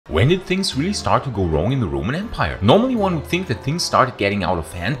When did things really start to go wrong in the Roman Empire? Normally one would think that things started getting out of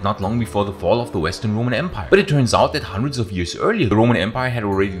hand not long before the fall of the Western Roman Empire. But it turns out that hundreds of years earlier, the Roman Empire had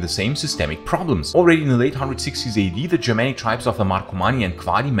already the same systemic problems. Already in the late 160s AD, the Germanic tribes of the Marcomanni and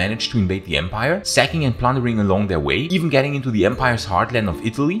Quadi managed to invade the empire, sacking and plundering along their way, even getting into the empire's heartland of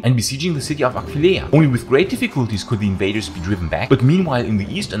Italy and besieging the city of Aquileia. Only with great difficulties could the invaders be driven back, but meanwhile in the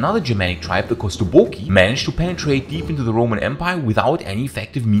east, another Germanic tribe, the Kostoboki, managed to penetrate deep into the Roman Empire without any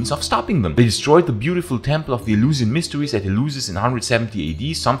effective means of stopping them. They destroyed the beautiful temple of the Eleusinian Mysteries at Eleusis in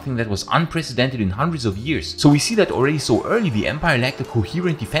 170 AD, something that was unprecedented in hundreds of years. So we see that already so early the empire lacked a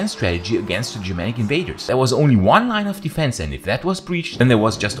coherent defense strategy against the Germanic invaders. There was only one line of defense, and if that was breached, then there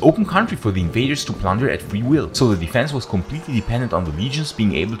was just open country for the invaders to plunder at free will. So the defense was completely dependent on the legions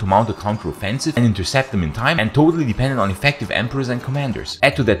being able to mount a counteroffensive and intercept them in time, and totally dependent on effective emperors and commanders.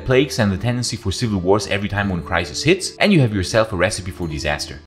 Add to that plagues and the tendency for civil wars every time one crisis hits, and you have yourself a recipe for disaster.